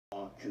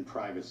and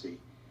privacy.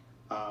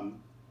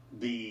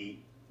 The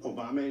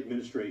Obama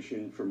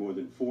administration, for more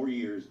than 4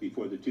 years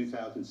before the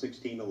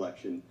 2016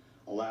 election,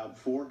 allowed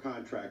 4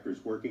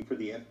 contractors working for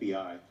the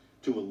FBI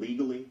to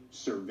illegally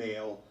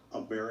surveil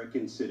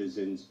American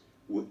citizens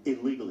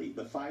illegally.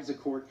 The FISA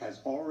Court has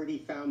already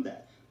found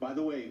that. By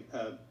the way,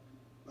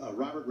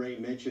 Robert Ray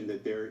mentioned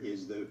that there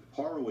is the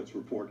Horowitz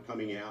report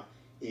coming out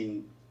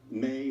in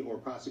May or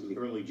possibly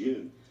early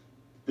June.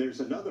 There's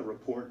another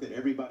report that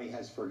everybody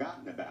has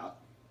forgotten about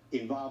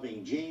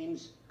involving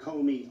James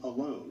Comey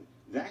alone.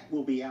 That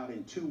will be out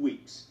in 2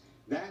 weeks.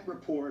 That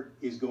report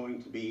is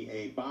going to be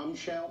a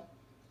bombshell.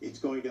 It's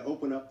going to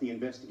open up the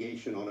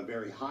investigation on a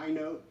very high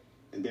note,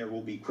 and there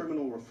will be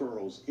criminal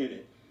referrals in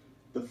it.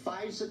 The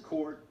FISA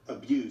Court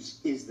abuse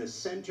is the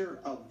center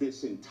of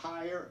this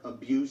entire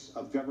abuse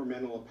of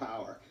governmental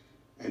power.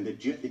 And the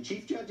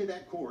chief judge of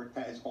that court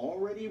has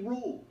already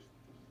ruled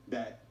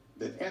that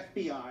the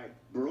FBI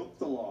broke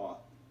the law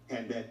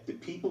and that the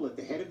people at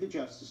the head of the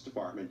Justice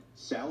Department,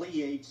 Sally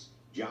Yates,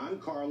 John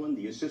Carlin,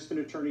 the Assistant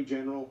Attorney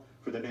General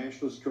for the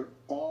National Security,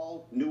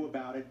 all knew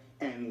about it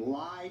and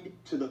lied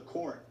to the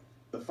court,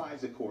 the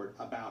FISA court,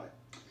 about it.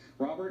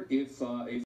 Robert, if